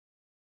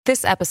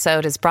This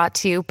episode is brought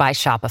to you by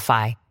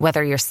Shopify.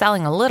 Whether you're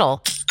selling a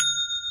little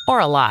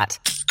or a lot,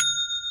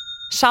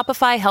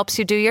 Shopify helps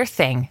you do your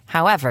thing,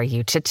 however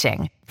you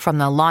cha-ching. From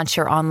the launch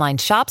your online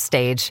shop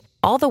stage,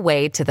 all the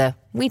way to the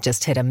we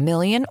just hit 1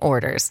 million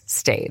orders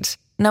stage.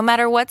 No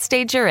matter what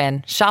stage you're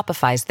in,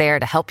 Shopify's there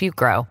to help you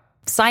grow.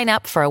 Sign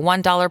up for a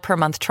 $1 per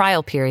month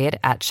trial period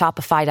at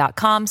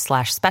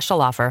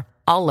shopify.com/special offer,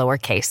 all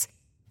lowercase.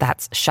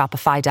 That's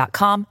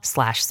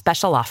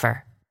shopify.com/special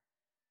offer.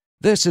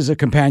 This is a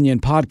companion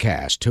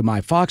podcast to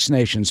my Fox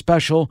Nation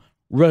special,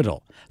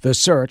 Riddle, The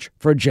Search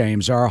for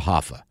James R.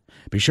 Hoffa.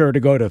 Be sure to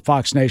go to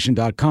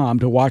foxnation.com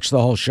to watch the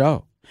whole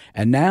show.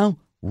 And now,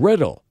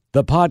 Riddle,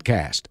 the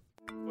podcast.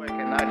 I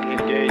cannot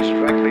engage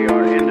directly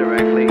or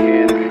indirectly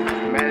in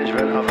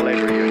management of a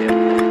labor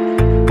union.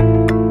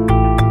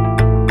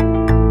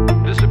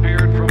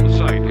 Disappeared from the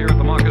site here at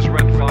the Marcus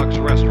Red Fox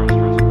restaurant. The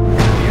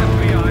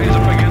FBI is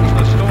up against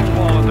the stone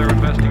wall of their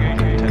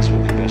investigation.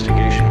 Intensive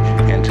investigation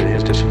into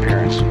his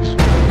disappearances.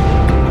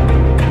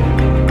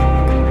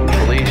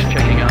 Police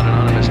checking out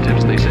anonymous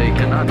tips they say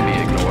cannot be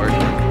ignored.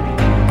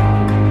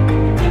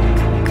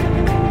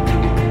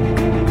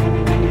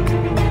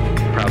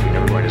 Probably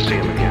never going to see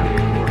him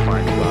again or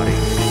find the body.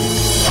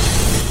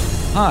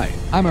 Hi,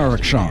 I'm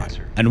Eric Shawn,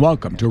 and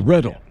welcome to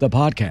Riddle, the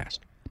podcast.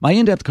 My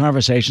in-depth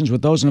conversations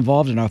with those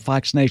involved in our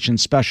Fox Nation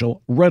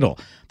special, Riddle,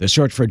 The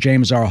Search for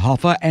James R.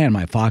 Hoffa, and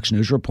my Fox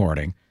News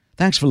reporting.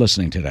 Thanks for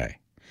listening today.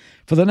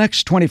 For the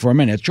next 24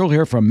 minutes, you'll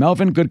hear from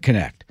Melvin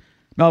Goodconnect.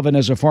 Melvin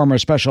is a former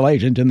special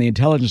agent in the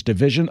intelligence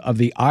division of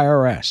the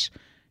IRS.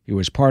 He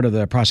was part of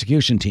the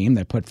prosecution team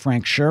that put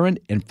Frank Sheeran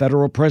in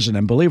federal prison,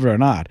 and believe it or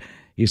not,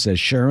 he says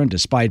Sheeran,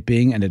 despite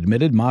being an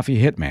admitted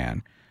mafia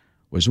hitman,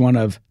 was one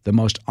of the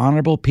most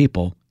honorable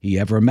people he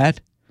ever met.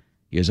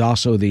 He is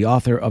also the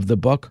author of the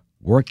book,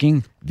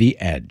 Working the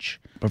Edge.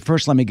 But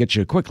first, let me get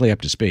you quickly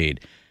up to speed.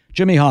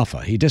 Jimmy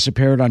Hoffa, he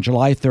disappeared on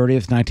July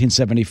 30th,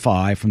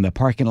 1975 from the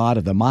parking lot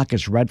of the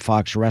Marcus Red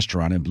Fox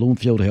restaurant in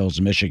Bloomfield Hills,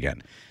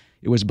 Michigan.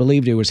 It was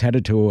believed he was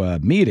headed to a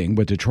meeting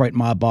with Detroit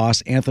mob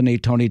boss Anthony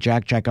Tony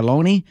Jack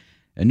Giacalone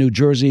and New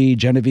Jersey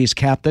Genovese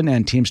captain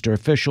and Teamster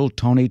official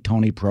Tony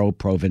Pro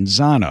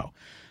Provenzano.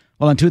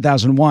 Well, in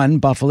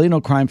 2001,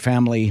 Buffalino crime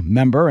family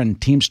member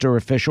and Teamster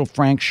official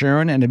Frank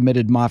Sheeran, an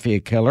admitted mafia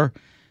killer,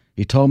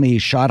 he told me he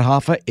shot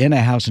Hoffa in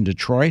a house in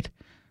Detroit.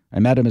 I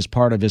met him as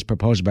part of his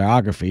proposed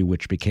biography,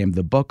 which became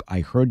the book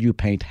I Heard You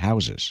Paint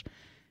Houses.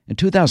 In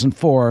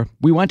 2004,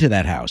 we went to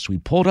that house. We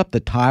pulled up the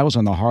tiles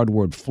on the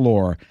hardwood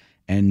floor,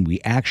 and we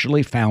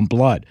actually found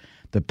blood.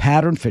 The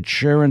pattern fit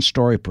Sheeran's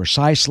story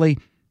precisely.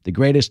 The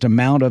greatest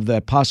amount of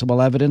the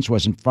possible evidence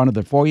was in front of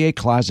the foyer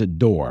closet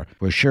door,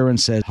 where Sheeran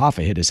said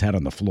Hoffa hit his head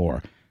on the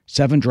floor.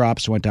 7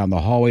 drops went down the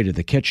hallway to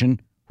the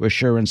kitchen, where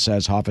Sheeran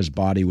says Hoffa's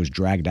body was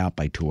dragged out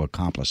by 2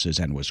 accomplices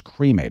and was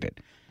cremated.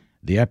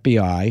 The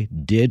FBI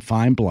did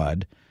find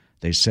blood.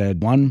 They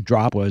said 1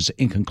 drop was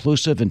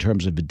inconclusive in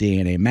terms of a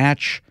DNA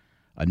match.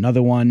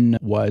 Another one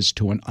was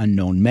to an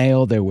unknown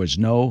male. There was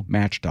no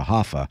match to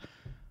Hoffa,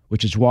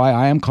 which is why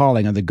I am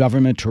calling on the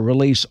government to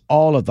release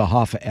all of the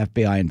Hoffa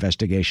FBI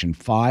investigation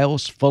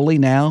files fully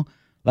now.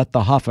 Let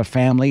the Hoffa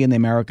family and the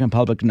American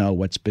public know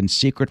what's been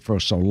secret for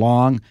so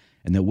long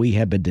and that we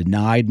have been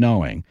denied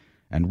knowing,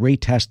 and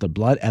retest the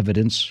blood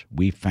evidence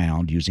we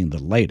found using the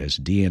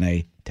latest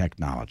DNA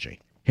technology.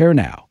 Here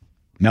now,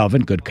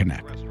 Melvin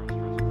Goodconnect. The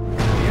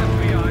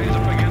FBI is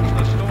up against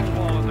the stone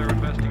wall of their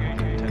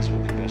investigation. Intensive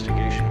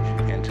investigation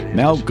into his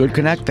Mel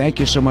Goodconnect, thank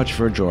you so much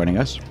for joining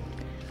us.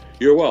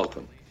 You're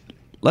welcome.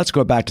 Let's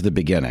go back to the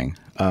beginning.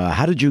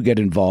 How did you get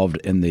involved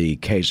in the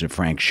case of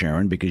Frank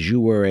Sheeran? Because you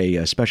were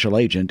a special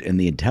agent in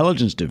the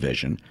intelligence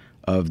division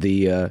of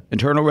the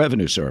Internal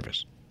Revenue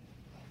Service.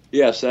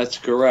 Yes, that's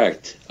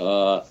correct.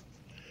 In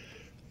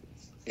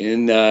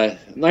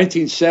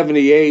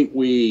 1978,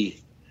 we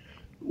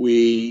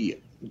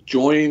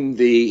joined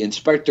the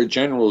Inspector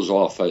General's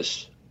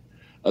Office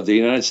of the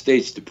United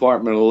States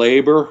Department of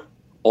Labor,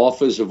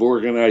 Office of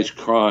Organized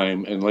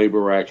Crime and Labor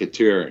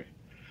Racketeering.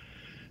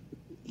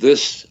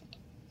 This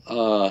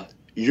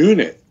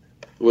unit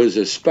was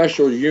a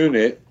special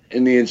unit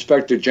in the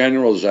Inspector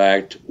General's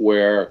Act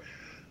where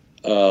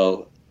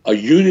a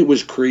unit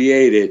was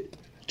created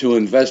to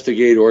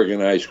investigate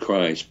organized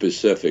crime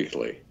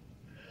specifically.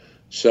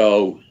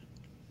 So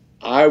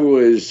I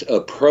was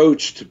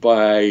approached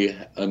by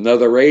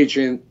another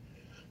agent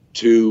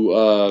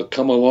to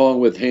come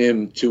along with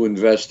him to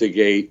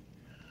investigate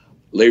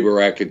labor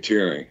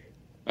racketeering.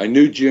 I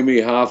knew Jimmy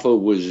Hoffa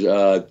was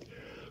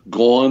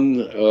gone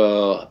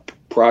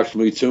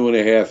approximately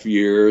 2.5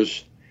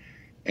 years.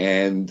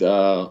 And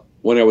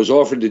when I was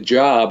offered the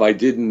job, I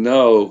didn't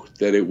know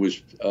that it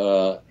was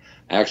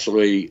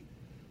actually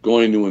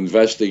going to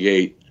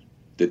investigate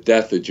the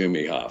death of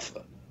Jimmy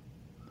Hoffa.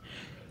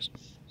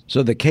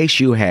 So the case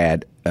you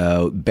had,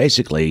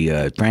 basically,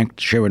 Frank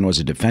Sheeran was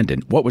a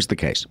defendant. What was the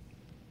case?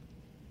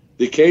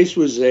 The case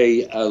was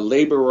a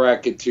labor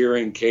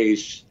racketeering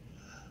case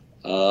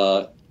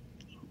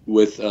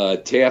with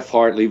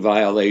Taft-Hartley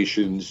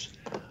violations,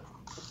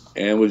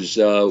 and was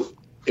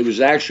it was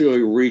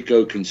actually a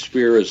RICO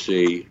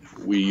conspiracy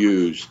we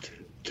used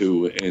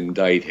to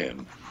indict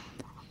him.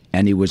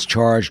 And he was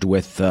charged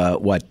with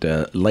labor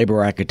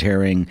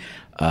racketeering,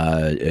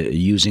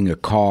 using a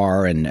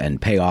car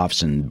and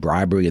payoffs and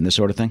bribery and this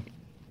sort of thing?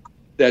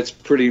 That's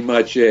pretty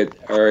much it,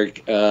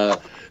 Eric.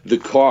 The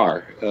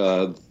car,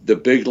 the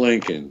big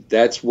Lincoln,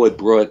 that's what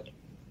brought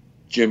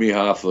Jimmy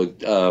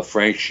Hoffa,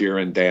 Frank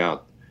Sheeran down.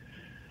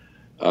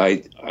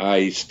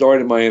 I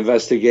started my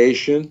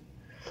investigation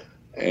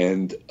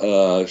and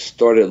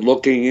started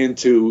looking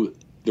into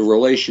the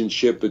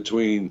relationship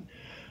between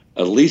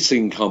a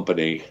leasing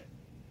company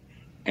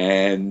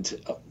and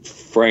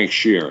Frank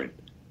Sheeran.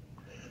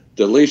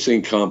 The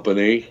leasing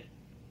company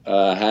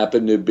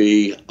happened to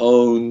be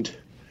owned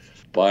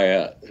by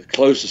a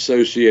close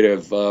associate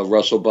of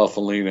Russell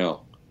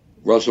Buffalino.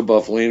 Russell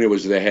Buffalino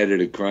was the head of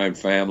the crime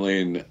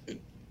family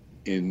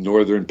in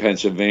northern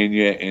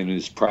Pennsylvania and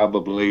is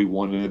probably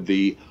one of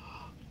the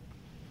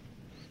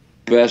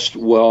best,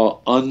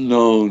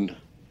 unknown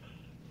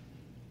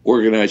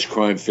organized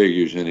crime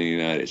figures in the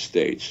United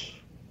States.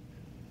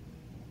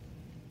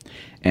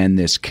 And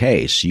this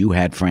case, you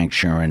had Frank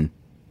Sheeran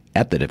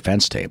at the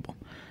defense table.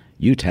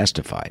 You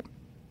testified.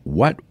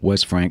 What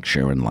was Frank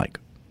Sheeran like?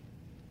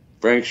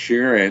 Frank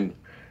Sheeran,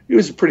 he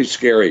was a pretty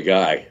scary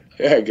guy,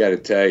 I got to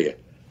tell you.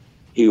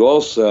 He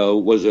also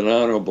was an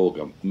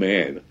honorable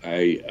man.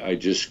 I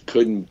just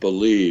couldn't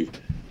believe.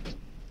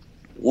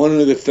 One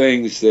of the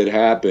things that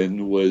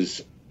happened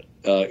was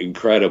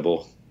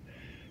incredible.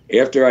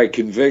 After I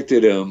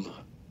convicted him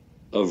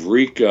of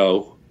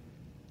RICO,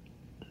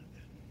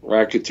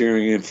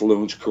 Racketeering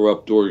Influence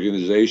Corrupt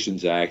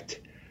Organizations Act,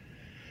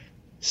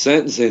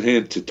 sentencing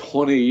him to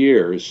 20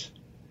 years,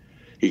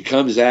 he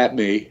comes at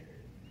me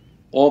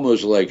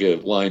almost like a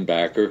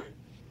linebacker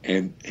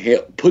and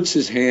puts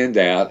his hand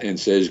out and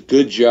says,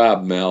 "Good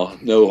job, Mel.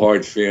 No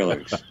hard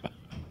feelings."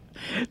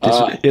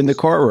 In the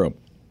courtroom.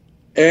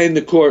 In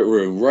the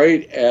courtroom,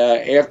 right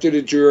after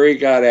the jury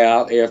got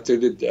out, after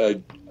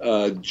the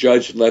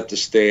judge left the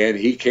stand,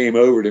 he came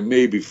over to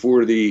me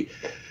before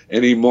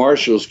any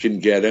marshals can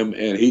get him,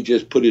 and he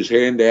just put his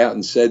hand out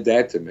and said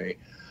that to me.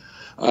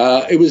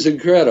 It was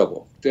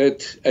incredible.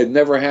 That had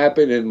never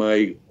happened in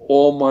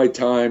all my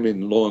time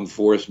in law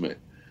enforcement.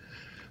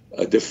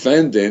 A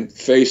defendant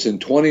facing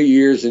 20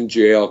 years in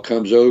jail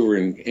comes over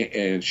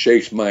and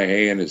shakes my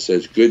hand and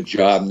says, "Good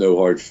job, no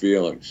hard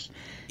feelings."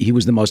 He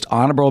was the most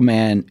honorable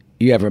man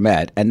you ever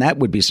met, and that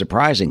would be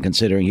surprising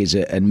considering he's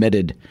an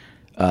admitted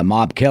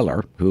mob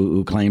killer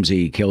who claims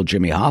he killed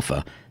Jimmy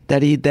Hoffa,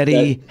 that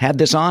he had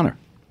this honor.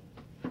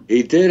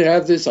 He did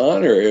have this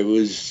honor. It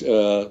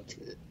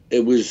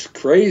was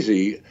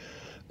crazy.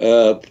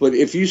 But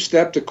if you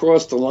stepped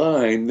across the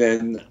line,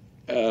 then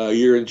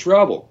you're in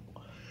trouble.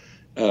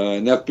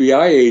 An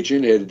FBI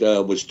agent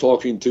was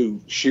talking to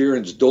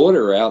Sheeran's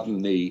daughter out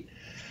in the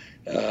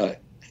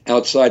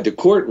outside the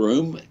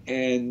courtroom,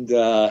 and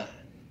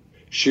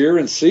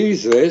Sheeran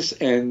sees this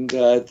and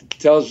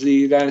tells the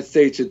United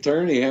States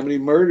attorney, "How many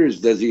murders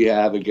does he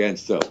have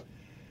against him?"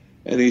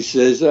 And he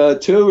says,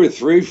 2 or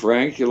 3,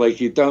 Frank. You're like,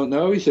 "You don't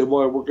know?" He said,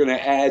 "Well, we're going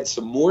to add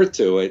some more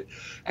to it.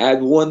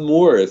 Add one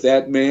more if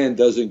that man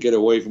doesn't get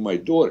away from my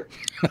daughter."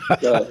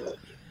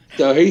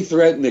 So he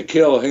threatened to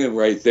kill him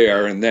right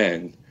there and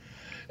then.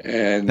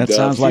 And that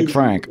sounds like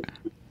Frank.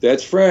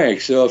 That's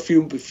Frank. So a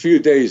few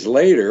days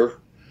later,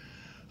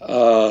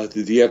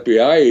 the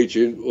FBI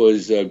agent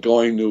was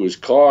going to his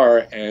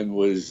car and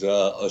was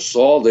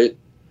assaulted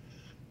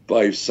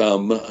by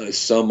some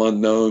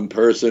unknown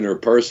person or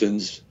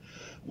persons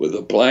with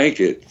a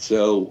blanket.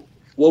 So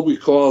what we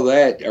call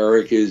that,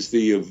 Eric, is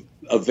the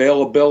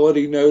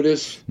availability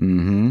notice.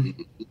 Mm-hmm.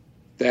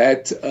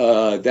 That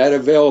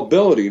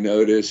availability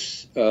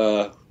notice,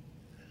 that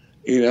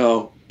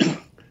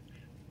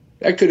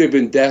could have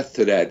been death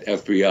to that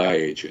FBI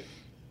agent,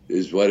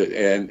 is what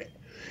it.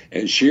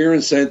 And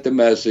Sheeran sent the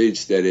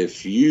message that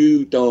if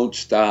you don't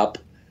stop,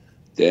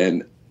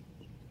 then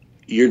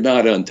you're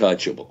not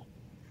untouchable.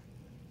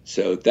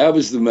 So that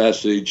was the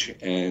message,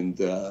 and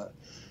the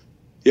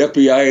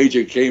FBI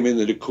agent came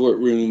into the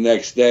courtroom the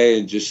next day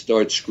and just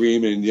started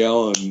screaming and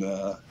yelling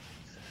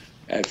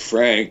at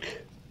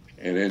Frank,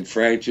 and then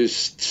Frank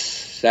just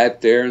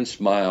sat there and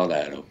smiled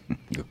at him.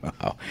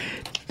 Wow.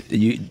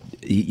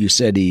 You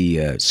said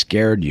he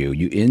scared you.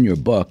 You in your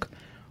book,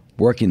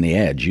 Working the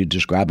Edge, you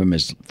describe him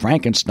as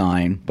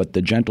Frankenstein, but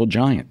the gentle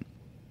giant.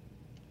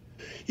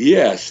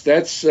 Yes,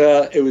 that's.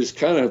 It was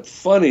kind of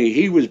funny.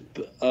 He was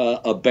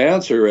a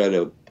bouncer at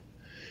a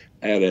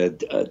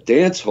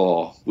dance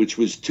hall, which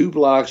was 2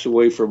 blocks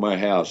away from my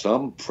house.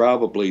 I'm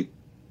probably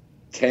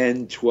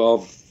 10,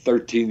 12,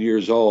 13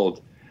 years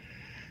old,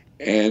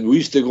 and we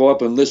used to go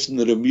up and listen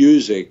to the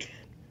music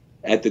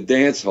at the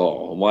dance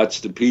hall and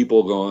watch the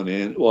people going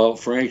in. Well,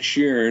 Frank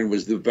Sheeran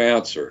was the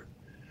bouncer.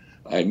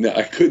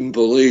 I couldn't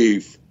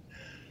believe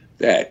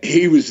that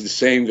he was the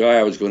same guy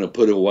I was going to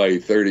put away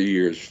 30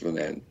 years from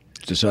then.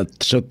 So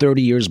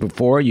 30 years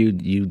before,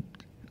 you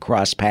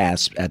crossed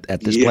paths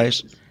at this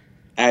place?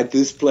 At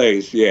this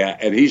place, yeah.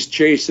 And he's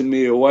chasing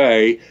me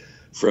away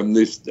from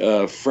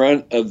the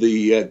front of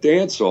the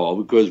dance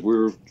hall because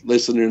we're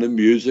listening to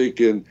music.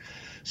 And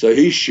so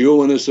he's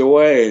shooing us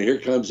away. And here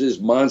comes this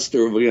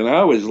monster. And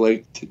I was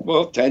like,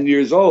 10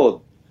 years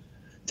old,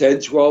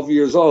 10, 12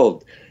 years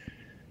old.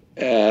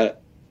 That's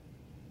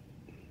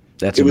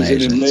it was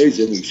amazing. an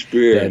amazing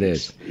experience. That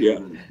is. Yeah.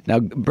 Now,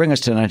 bring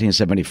us to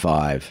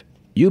 1975.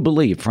 You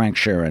believe Frank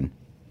Sheeran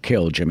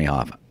killed Jimmy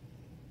Hoffa.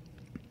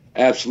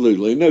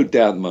 Absolutely. No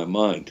doubt in my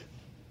mind.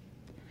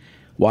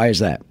 Why is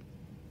that?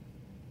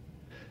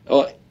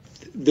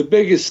 The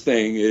biggest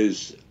thing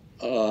is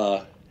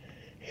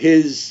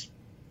his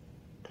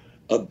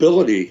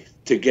ability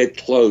to get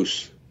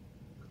close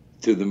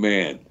to the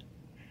man.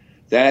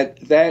 That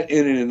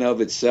in and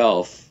of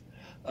itself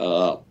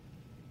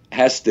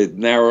has to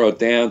narrow it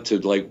down to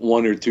like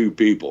one or two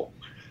people.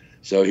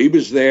 So he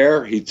was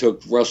there. He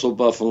took Russell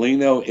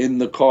Buffalino in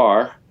the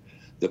car,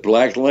 the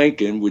black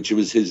Lincoln, which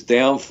was his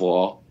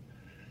downfall.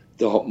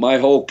 My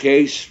whole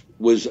case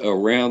was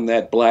around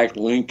that black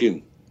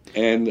Lincoln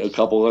and a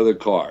couple other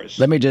cars.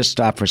 Let me just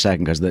stop for a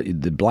second, because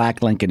the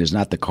black Lincoln is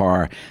not the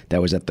car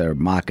that was at the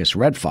Marcus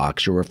Red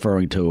Fox. You're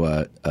referring to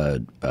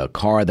a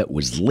car that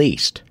was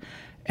leased,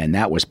 and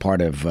that was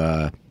part of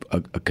a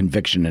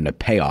conviction and a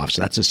payoff.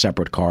 So that's a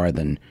separate car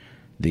than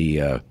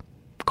the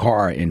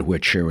car in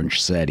which Sheeran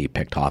said he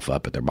picked Hoffa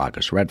up at the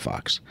Marcus Red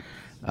Fox.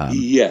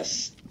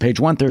 Yes. Page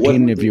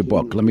 113 of your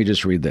book. Let me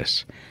just read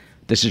this.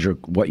 This is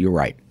what you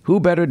write. Who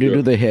better to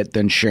do the hit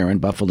than Sheeran,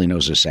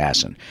 Buffalino's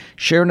assassin?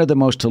 Sheeran had the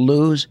most to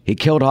lose. He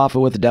killed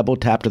Hoffa with a double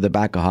tap to the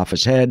back of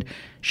Hoffa's head.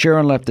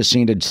 Sheeran left the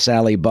scene to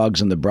Sally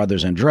Buggs and the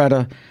brothers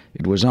Andretta.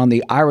 It was on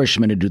the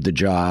Irishman to do the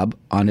job,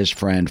 on his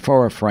friend,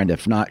 for a friend.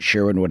 If not,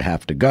 Sheeran would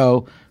have to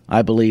go.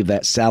 I believe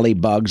that Sally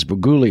Buggs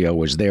Bergoglio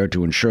was there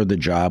to ensure the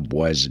job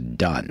was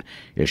done.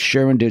 If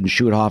Sheeran didn't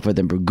shoot Hoffa,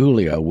 then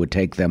Bergoglio would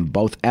take them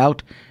both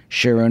out.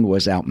 Sheeran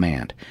was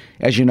outmanned.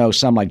 As you know,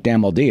 some like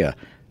Dan Moldea,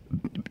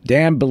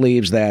 Dan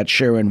believes that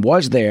Sheeran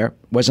was there,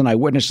 was an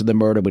eyewitness to the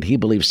murder, but he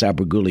believes Sal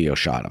Bergoglio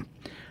shot him,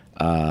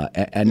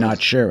 and not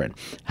Sheeran.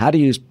 How do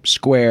you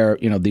square,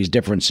 these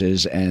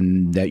differences,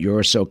 and that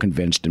you're so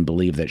convinced and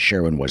believe that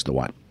Sheeran was the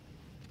one?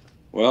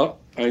 Well,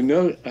 I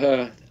know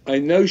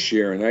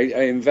Sheeran.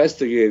 I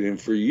investigated him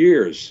for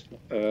years.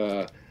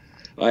 I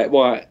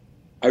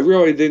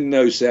really didn't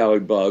know Sally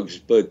Buggs,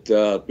 but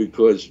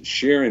because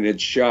Sheeran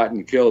had shot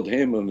and killed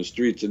him on the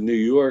streets of New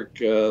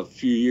York a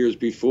few years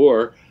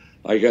before,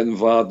 I got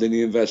involved in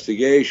the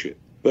investigation.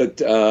 But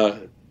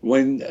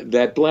when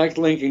that black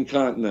Lincoln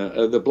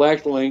the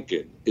black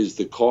Lincoln is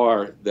the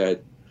car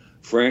that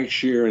Frank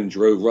Sheeran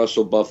drove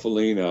Russell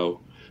Buffalino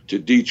to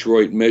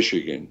Detroit,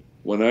 Michigan.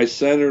 When I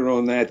centered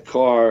on that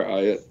car,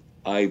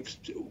 I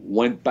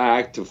went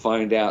back to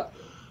find out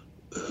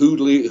who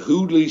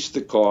leased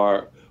the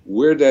car,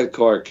 where that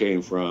car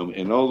came from,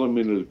 and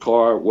ultimately the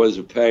car was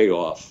a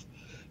payoff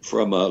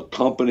from a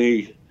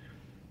company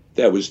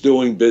that was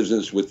doing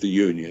business with the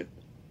union.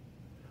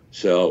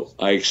 So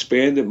I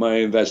expanded my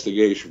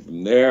investigation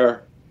from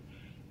there,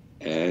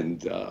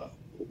 and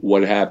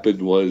what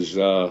happened was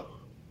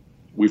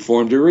we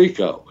formed a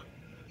RICO.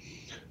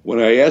 When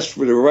I asked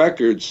for the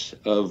records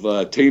of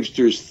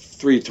Teamsters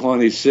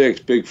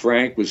 326, Big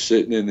Frank was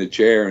sitting in the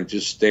chair and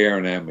just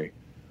staring at me.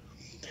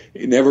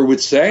 He never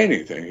would say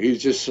anything.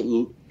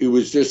 It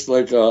was just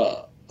like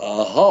a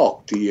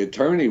Hulk. The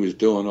attorney was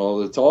doing all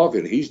the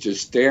talking. He's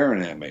just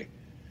staring at me,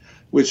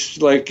 which,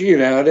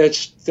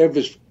 that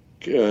was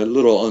a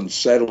little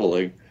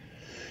unsettling.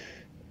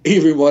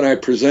 Even when I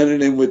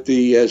presented him with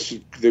the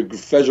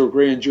federal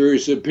grand jury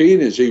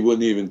subpoenas, he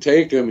wouldn't even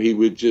take them. He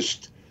would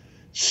just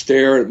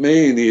stare at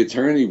me, and the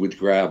attorney would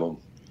grab him.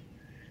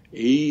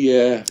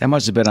 That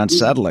must have been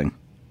unsettling.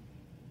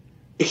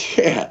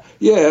 Yeah,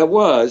 it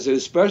was,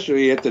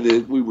 especially after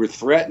we were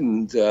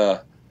threatened by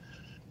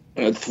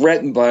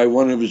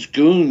one of his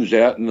goons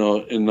out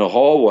in the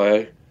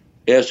hallway,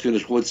 asking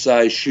us what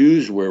size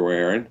shoes we're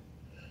wearing,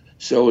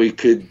 so he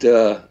could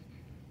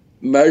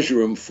measure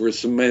them for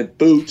cement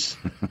boots.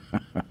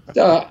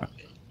 That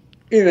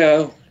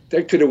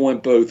could have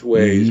went both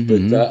ways,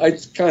 but I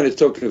kind of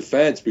took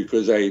offense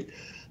because I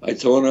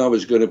told him I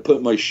was going to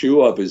put my shoe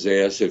up his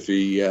ass if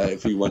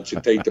he wants to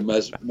take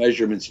the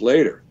measurements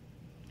later.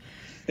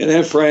 And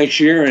then Frank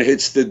Sheeran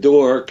hits the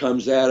door,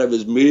 comes out of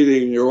his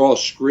meeting. They're all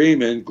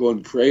screaming,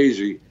 going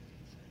crazy.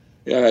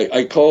 Yeah,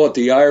 I call it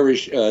the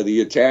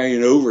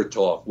Italian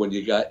overtalk, when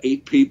you got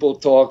 8 people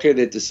talking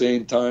at the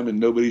same time and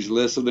nobody's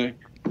listening.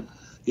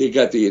 You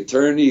got the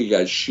attorney, you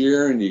got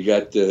Sheeran, you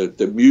got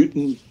the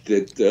mutant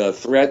that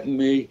threatened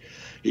me,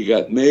 you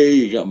got me,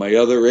 you got my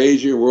other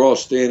agent. We're all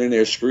standing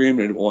there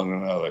screaming at one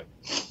another.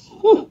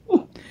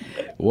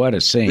 What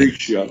a scene. Big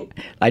show.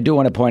 I do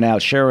want to point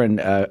out,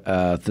 Sheeran,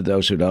 for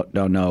those who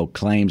don't know,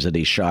 claims that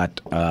he shot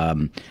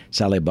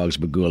Sally Buggs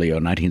Bergoglio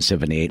in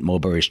 1978,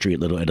 Mulberry Street,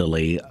 Little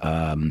Italy.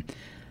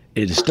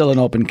 It is still an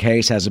open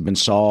case, hasn't been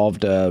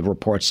solved.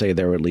 Reports say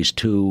there were at least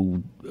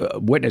 2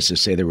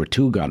 witnesses say there were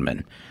 2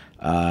 gunmen.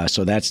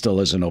 So that still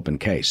is an open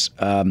case.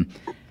 I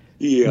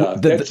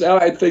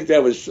think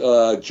that was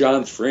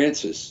John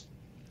Francis.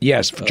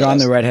 Yes, John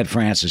the Redhead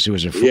Francis, who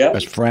was a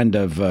friend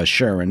of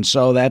Sheeran.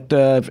 So that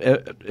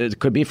it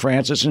could be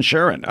Francis and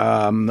Sheeran,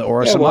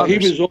 or some others.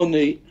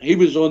 He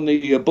was on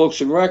the books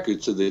and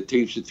records of the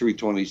Teamster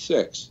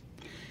 326.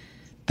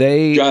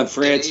 John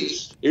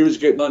Francis. He was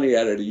getting money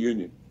out of the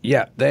union.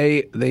 Yeah,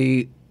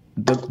 the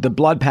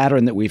blood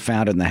pattern that we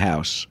found in the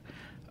house.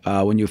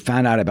 When you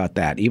found out about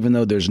that, even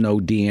though there's no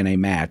DNA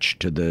match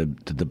to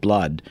the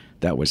blood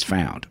that was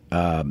found,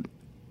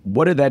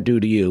 what did that do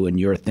to you and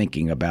your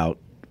thinking about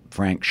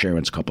Frank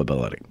Sheeran's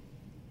culpability?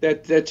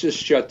 That just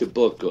shut the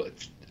book good,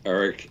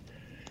 Eric.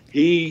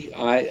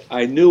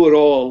 I knew it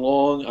all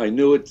along. I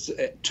knew it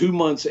 2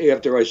 months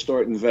after I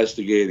started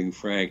investigating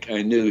Frank.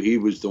 I knew he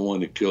was the one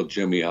that killed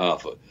Jimmy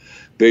Hoffa,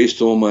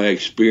 based on my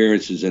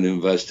experience as an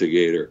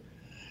investigator.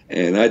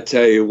 And I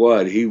tell you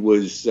what, he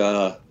was.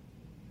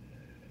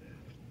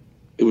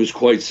 It was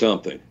quite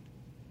something.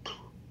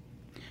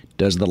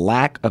 Does the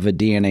lack of a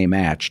DNA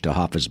match to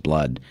Hoffa's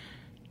blood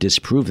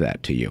disprove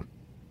that to you?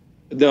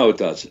 No, it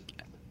doesn't.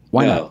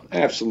 Why not? No,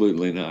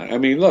 absolutely not. I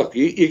mean, look,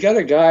 you got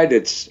a guy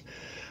that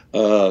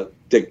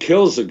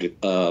kills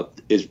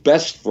his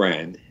best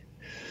friend.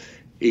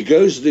 He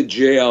goes to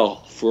jail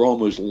for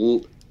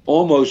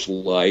almost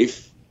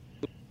life.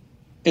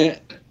 And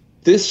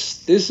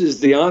this is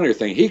the honor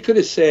thing. He could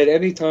have said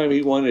anytime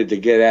he wanted to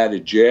get out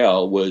of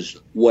jail was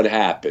what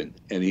happened,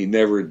 and he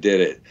never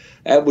did it.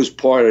 That was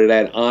part of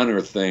that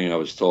honor thing I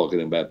was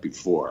talking about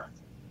before.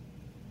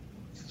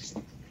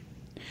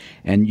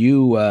 And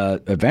you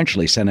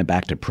eventually sent him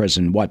back to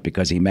prison. What?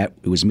 Because he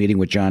was meeting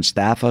with John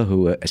Stanfa,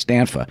 who at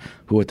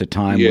the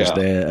time was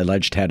the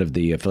alleged head of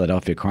the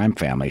Philadelphia crime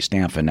family.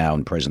 Stanfa now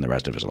in prison the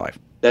rest of his life.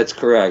 That's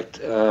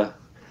correct.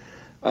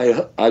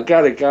 I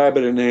got a guy by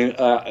the name,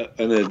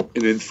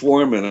 an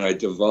informant I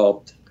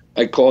developed.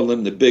 I called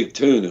him the Big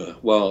Tuna.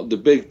 Well, the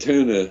Big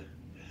Tuna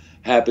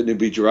happened to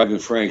be driving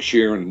Frank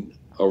Sheeran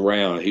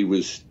around. He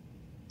was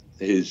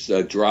his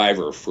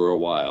driver for a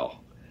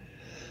while.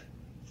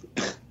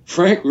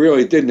 Frank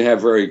really didn't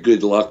have very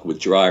good luck with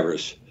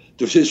drivers.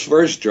 His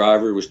first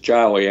driver was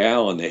Charlie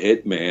Allen, the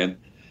Hitman,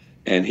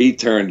 and he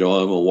turned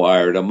on him and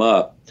wired him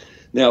up.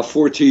 Now,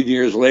 14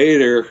 years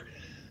later,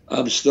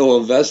 I'm still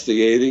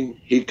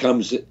investigating. He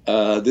comes,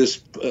 this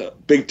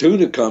Big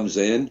Tuna comes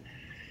in,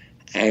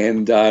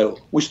 and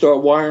we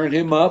start wiring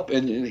him up,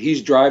 and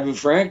he's driving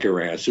Frank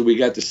around. So we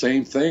got the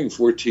same thing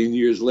 14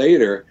 years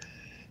later,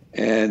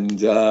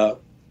 and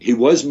he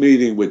was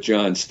meeting with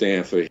John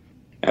Stanfa.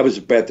 That was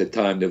about the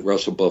time that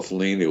Russell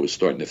Buffalino was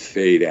starting to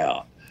fade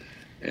out.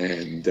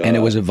 And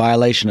it was a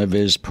violation of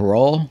his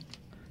parole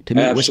to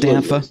meet with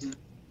Stanfa?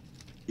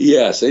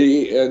 Yes.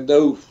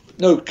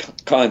 No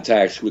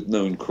contacts with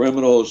known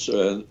criminals,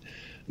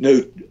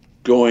 no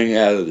going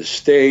out of the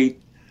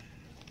state.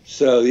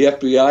 So the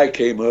FBI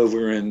came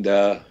over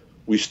and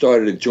we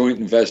started a joint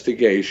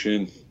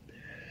investigation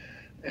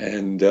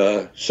and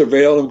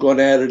surveilled him going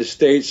out of the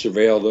state,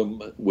 surveilled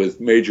him with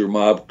major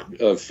mob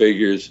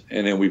figures,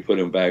 and then we put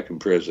him back in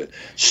prison.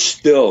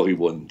 Still, he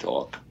wouldn't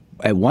talk.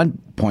 At one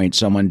point,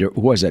 someone, who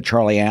was that,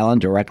 Charlie Allen,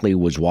 directly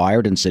was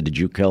wired and said, "Did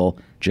you kill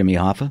Jimmy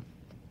Hoffa?"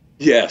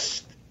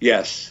 Yes.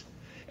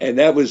 And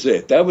that was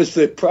it. That was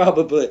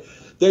probably,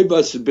 they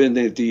must have been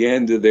at the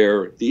end of the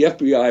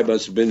FBI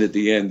must have been at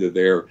the end of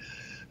their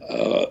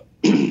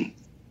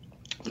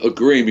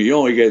agreement. You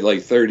only get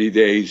like 30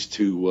 days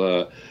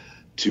to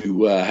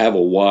have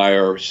a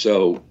wire.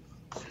 So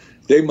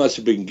they must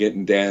have been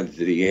getting down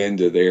to the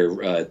end of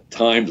their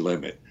time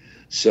limit.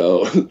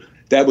 So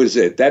that was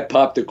it. That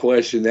popped the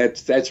question.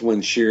 That's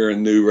when Sheeran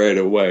knew right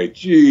away.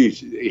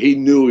 Geez, he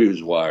knew he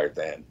was wired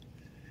then.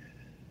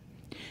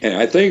 And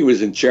I think it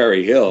was in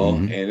Cherry Hill,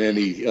 and then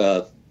he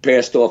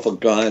passed off a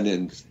gun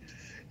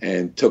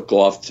and took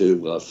off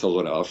to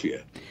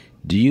Philadelphia.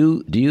 Do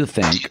you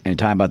think, and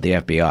talking about the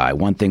FBI,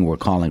 one thing we're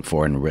calling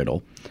for in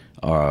Riddle,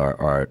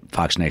 our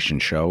Fox Nation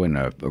show and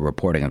a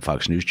reporting on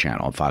Fox News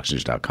Channel on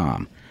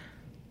foxnews.com,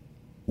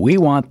 we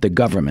want the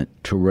government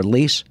to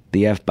release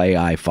the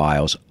FBI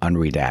files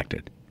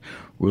unredacted,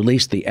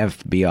 release the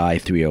FBI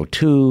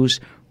 302s,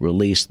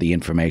 release the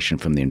information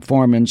from the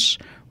informants,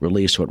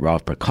 release what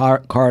Ralph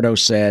Picardo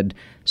said,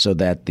 so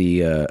that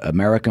the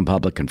American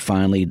public can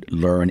finally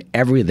learn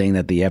everything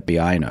that the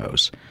FBI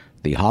knows.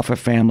 The Hoffa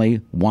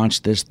family wants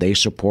this. They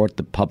support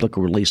the public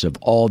release of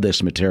all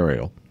this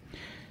material.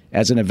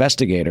 As an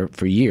investigator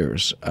for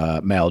years,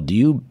 Mel, do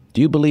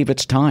you believe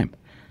it's time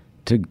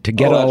to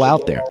get it all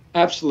out there?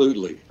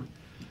 Absolutely.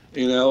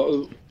 You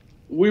know,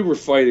 we were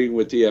fighting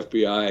with the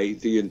FBI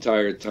the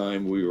entire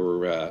time. We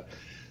were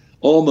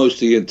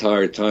almost the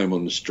entire time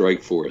on the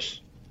strike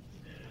force.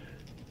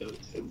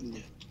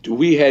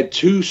 We had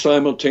two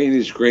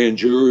simultaneous grand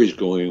juries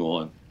going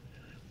on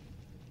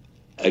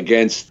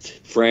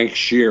against Frank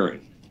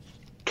Sheeran,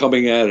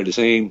 coming out of the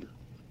same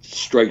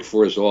strike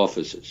force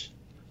offices.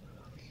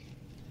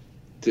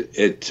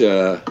 It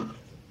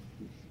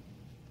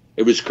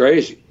was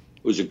crazy.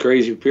 It was a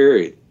crazy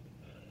period.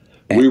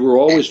 We were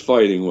always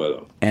fighting with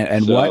them.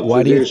 And so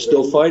why do you? They're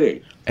still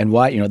fighting. And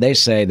why?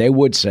 They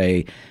would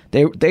say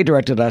they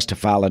directed us to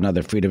file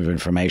another Freedom of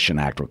Information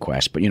Act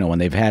request. But when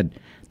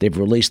they've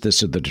released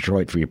this at the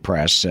Detroit Free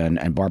Press,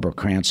 and Barbara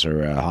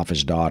Crancer,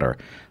 Hoffa's daughter,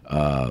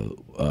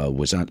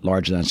 was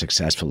largely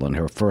unsuccessful in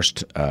her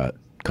first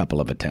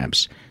couple of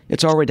attempts.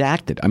 It's all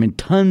redacted. I mean,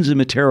 tons of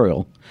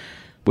material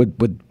with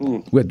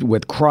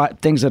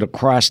things that are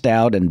crossed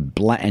out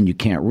and you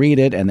can't read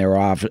it, and they're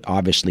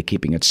obviously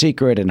keeping it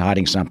secret and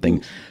hiding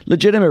something.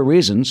 Legitimate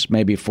reasons,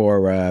 maybe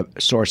for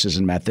sources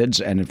and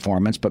methods and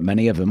informants, but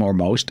many of them, or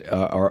most,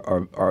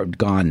 are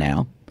gone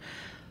now.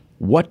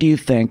 What do you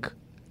think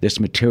this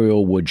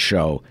material would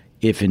show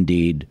if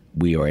indeed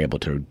we are able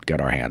to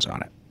get our hands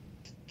on it?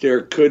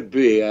 There could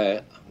be,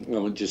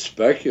 I'm just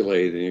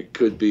speculating, it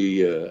could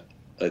be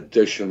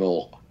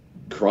additional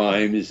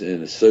crimes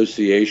and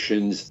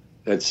associations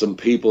that some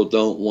people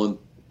don't want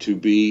to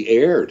be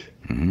aired.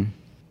 Mm-hmm.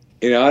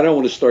 I don't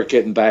want to start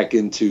getting back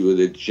into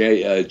the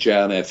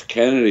John F.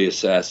 Kennedy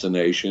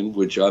assassination,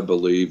 which I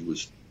believe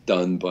was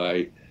done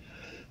by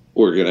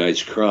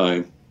organized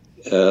crime.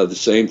 The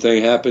same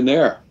thing happened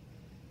there.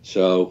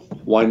 So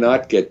why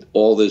not get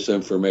all this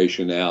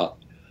information out,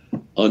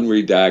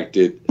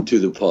 unredacted, to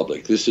the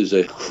public? This is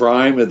a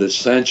crime of the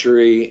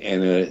century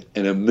and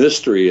a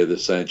mystery of the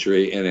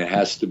century, and it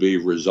has to be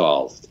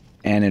resolved.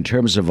 And in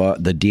terms of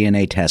the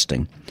DNA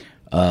testing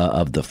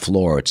of the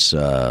floor, it's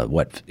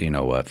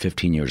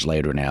 15 years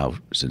later now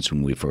since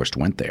when we first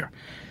went there.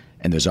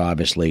 And there's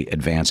obviously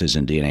advances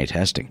in DNA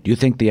testing. Do you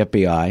think the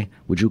FBI,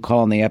 would you call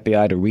on the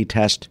FBI to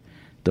retest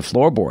the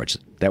floorboards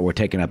that were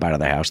taken up out of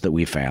the house that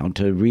we found,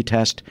 to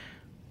retest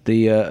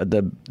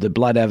the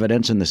blood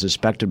evidence and the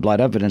suspected blood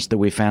evidence that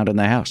we found in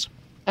the house?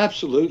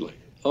 Absolutely.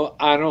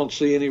 I don't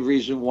see any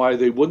reason why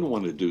they wouldn't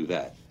want to do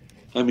that.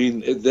 I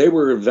mean, they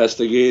were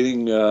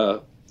investigating,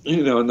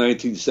 in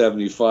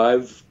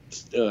 1975,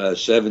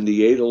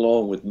 78,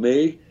 along with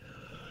me,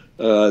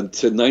 to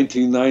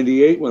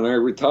 1998 when I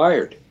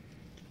retired.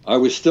 I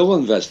was still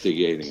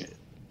investigating it.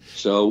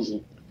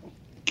 So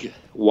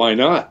why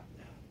not?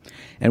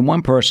 And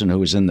one person who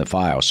was in the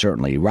file,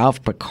 certainly,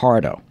 Ralph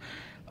Picardo.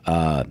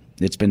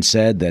 It's been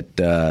said that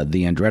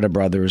the Andretta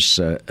brothers,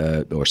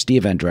 or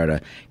Steve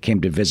Andretta,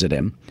 came to visit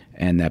him,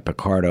 and that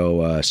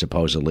Picardo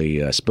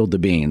supposedly spilled the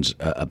beans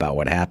about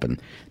what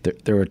happened.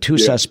 There are two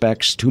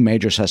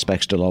major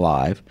suspects still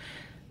alive.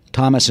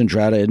 Thomas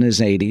Andretta, in his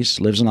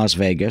 80s, lives in Las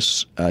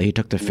Vegas. He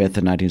took the Fifth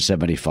in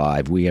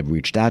 1975. We have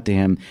reached out to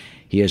him.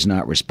 He has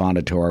not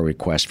responded to our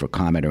request for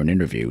comment or an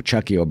interview.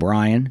 Chucky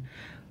O'Brien,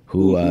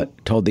 who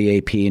told the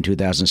AP in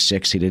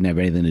 2006 he didn't have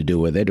anything to do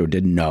with it or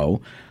didn't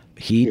know.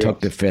 He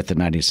took the Fifth in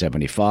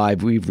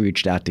 1975. We've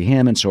reached out to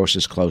him, and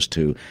sources close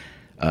to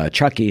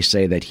Chucky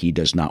say that he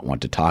does not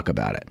want to talk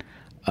about it.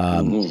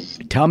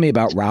 Tell me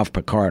about Ralph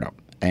Picardo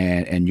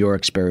and your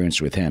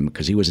experience with him,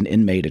 because he was an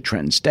inmate at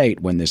Trenton State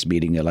when this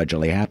meeting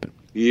allegedly happened.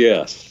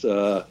 Yes,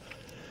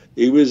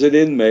 he was an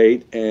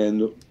inmate,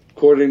 and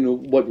according to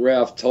what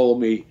Ralph told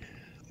me,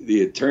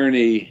 the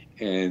attorney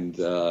and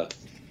the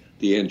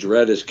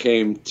Andrettas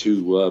came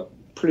to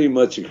pretty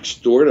much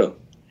extort him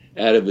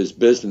out of his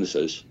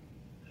businesses.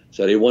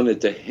 So they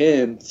wanted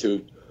him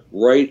to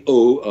write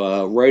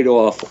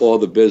off all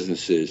the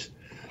businesses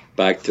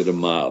back to the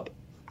mob.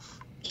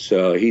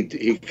 So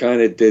he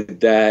kind of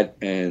did that,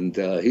 and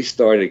he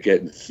started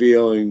getting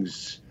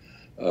feelings.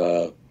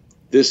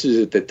 This is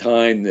at the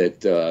time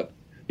that the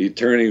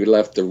attorney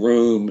left the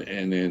room,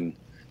 and then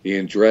the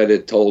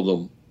Andretta told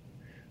him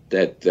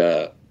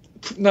that,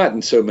 not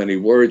in so many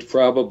words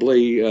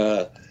probably,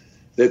 that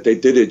they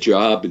did a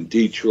job in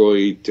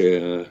Detroit,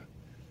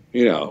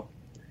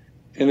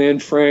 And then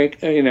Frank,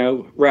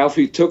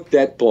 Ralphie took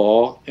that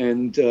ball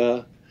and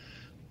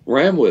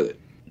ran with it.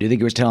 Do you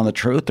think he was telling the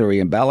truth, or he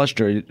embellished,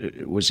 or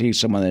was he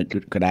someone that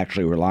you could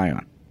actually rely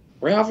on?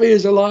 Ralphie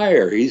is a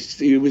liar.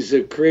 He was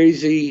a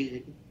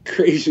crazy,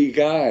 crazy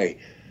guy.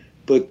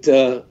 But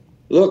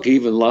look,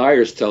 even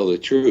liars tell the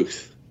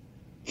truth.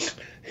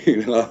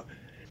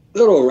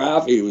 Little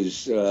Ralphie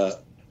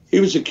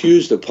was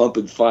accused of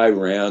pumping 5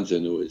 rounds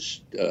into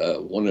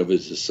one of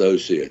his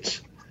associates,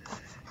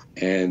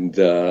 and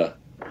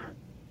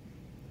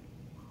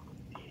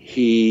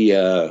he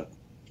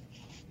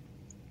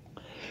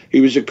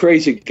was a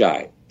crazy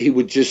guy. He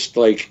would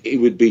he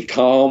would be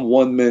calm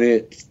 1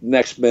 minute,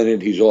 next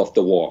minute he's off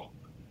the wall.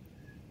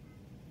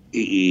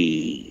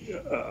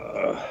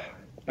 I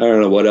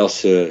don't know what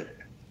else.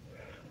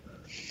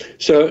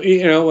 So,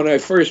 when I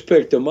first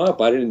picked him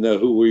up, I didn't know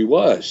who he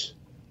was.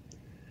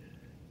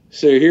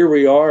 So here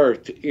we are,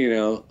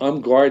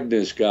 I'm guarding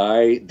this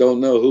guy, don't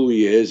know who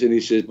he is, and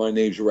he says, my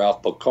name's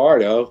Ralph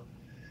Picardo.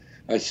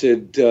 I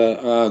said,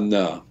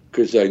 no,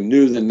 because I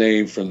knew the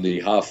name from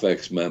the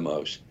Hofex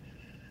memos.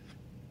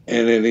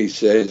 And then he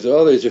says,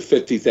 there's a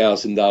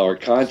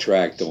 $50,000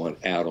 contract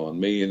out on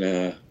me,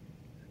 and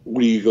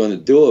what are you going to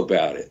do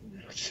about it?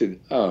 I said,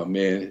 oh,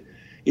 man,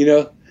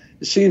 it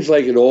seems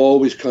like it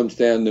always comes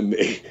down to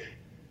me.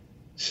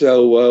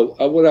 So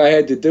what I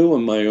had to do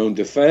in my own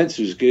defense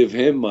was give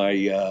him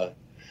my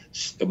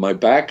my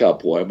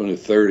backup weapon, a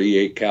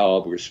 38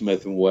 caliber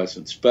Smith &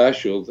 Wesson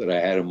Special that I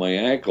had in my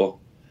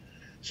ankle.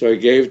 So I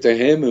gave it to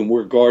him, and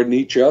we're guarding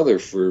each other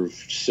for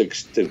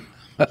 6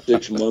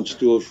 months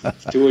to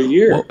a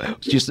year. Well,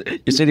 you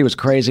said he was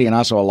crazy and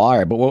also a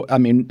liar, but well, I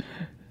mean,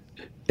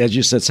 as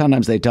you said,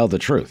 sometimes they tell the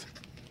truth.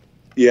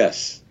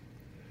 Yes.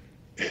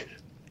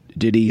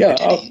 Did he?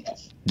 Yeah.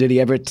 Did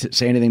he ever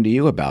say anything to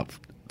you about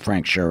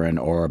Frank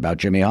Sheeran or about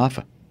Jimmy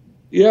Hoffa?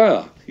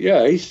 Yeah.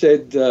 He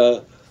said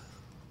that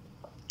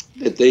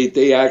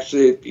they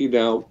actually,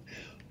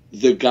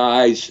 the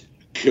guys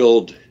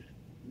killed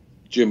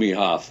Jimmy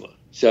Hoffa.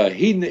 So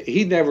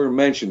he never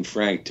mentioned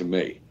Frank to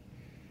me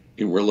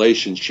in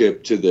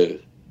relationship to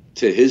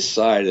his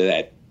side of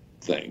that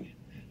thing.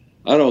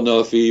 I don't know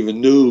if he even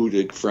knew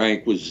that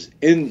Frank was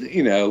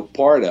in,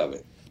 part of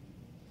it.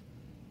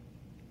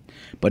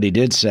 But he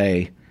did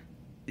say,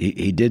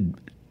 he did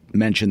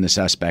mention the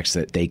suspects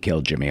that they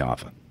killed Jimmy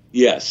Hoffa.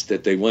 Yes,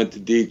 that they went to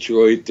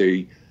Detroit.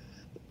 They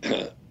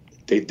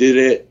did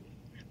it.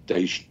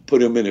 They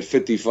put him in a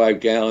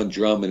 55-gallon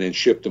drum and then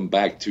shipped him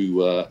back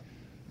to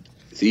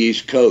the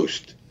East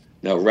Coast.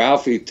 Now,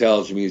 Ralphie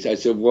tells me, I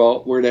said,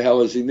 well, where the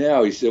hell is he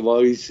now? He said,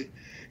 well, he's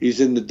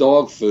in the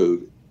dog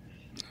food.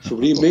 So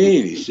what do you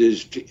mean? He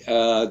says,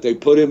 they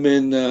put him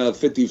in a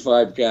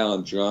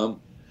 55-gallon drum,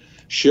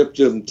 shipped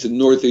him to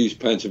Northeast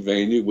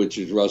Pennsylvania, which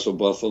is Russell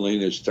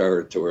Buffalina's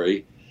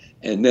territory,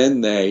 and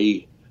then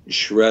they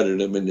shredded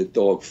him into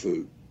dog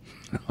food.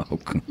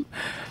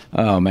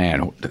 Oh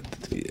man,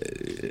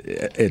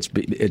 it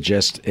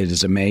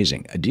is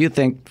amazing. Do you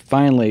think,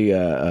 finally,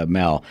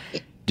 Mel,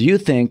 do you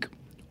think,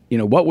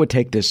 what would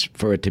take this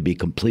for it to be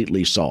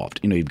completely solved?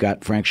 You've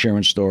got Frank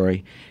Sheeran's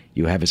story.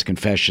 You have his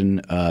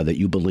confession that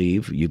you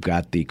believe. You've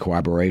got the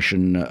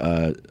corroboration,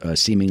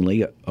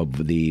 seemingly,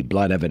 of the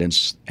blood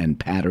evidence and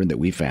pattern that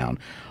we found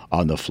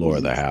on the floor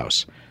of the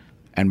house.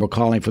 And we're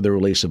calling for the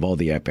release of all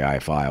the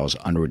FBI files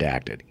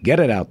unredacted. Get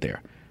it out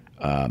there.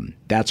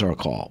 That's our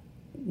call.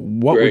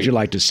 What would you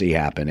like to see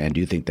happen? And do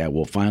you think that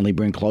will finally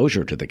bring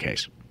closure to the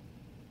case?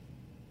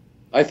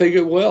 I think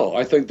it will.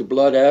 I think the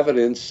blood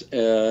evidence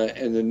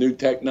and the new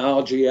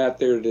technology out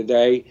there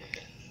today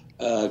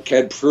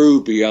can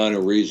prove beyond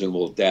a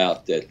reasonable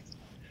doubt that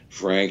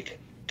Frank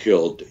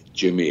killed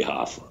Jimmy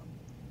Hoffa.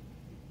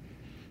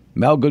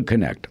 Mel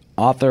Goodconnect,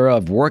 author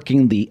of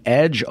Working the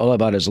Edge, all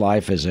about his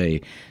life as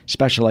a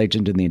special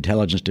agent in the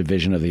intelligence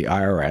division of the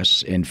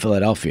IRS in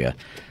Philadelphia.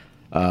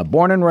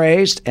 Born and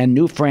raised and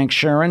knew Frank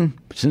Sheeran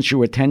since you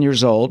were 10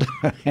 years old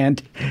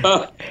and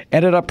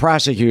ended up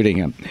prosecuting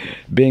him,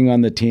 being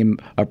on the team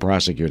of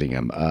prosecuting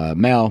him.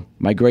 Mel,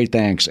 my great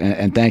thanks,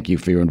 and thank you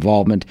for your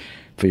involvement,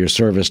 for your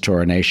service to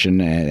our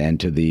nation, and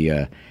to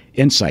the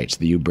insights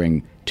that you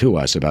bring to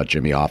us about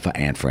Jimmy Hoffa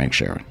and Frank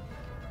Sheeran.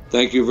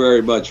 Thank you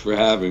very much for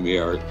having me,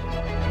 Eric.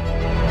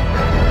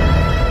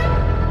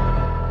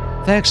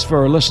 Thanks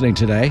for listening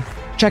today.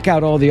 Check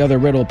out all the other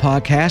Riddle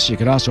podcasts. You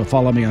can also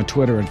follow me on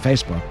Twitter and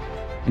Facebook.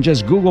 And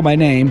just Google my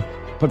name,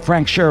 put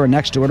Frank Sheeran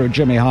next to it or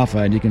Jimmy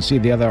Hoffa, and you can see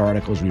the other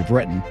articles we've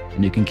written,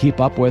 and you can keep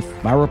up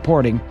with my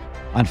reporting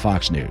on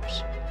Fox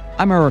News.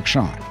 I'm Eric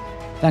Shawn.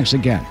 Thanks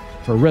again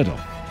for Riddle,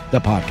 the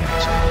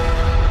podcast.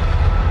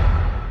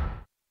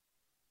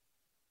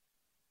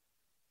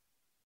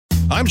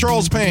 I'm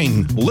Charles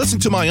Payne. Listen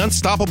to my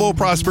Unstoppable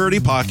Prosperity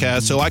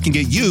podcast so I can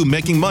get you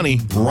making money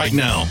right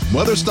now.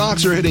 Whether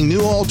stocks are hitting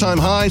new all-time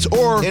highs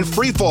or in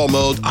free fall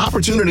mode,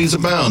 opportunities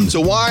abound.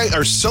 So why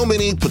are so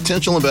many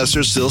potential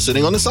investors still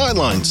sitting on the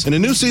sidelines? In a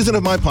new season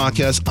of my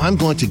podcast, I'm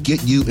going to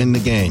get you in the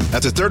game.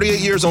 After 38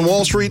 years on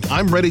Wall Street,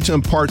 I'm ready to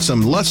impart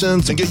some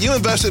lessons and get you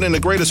invested in the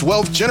greatest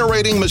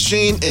wealth-generating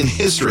machine in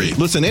history.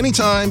 Listen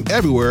anytime,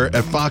 everywhere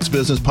at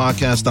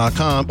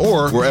foxbusinesspodcast.com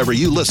or wherever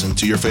you listen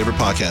to your favorite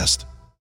podcast.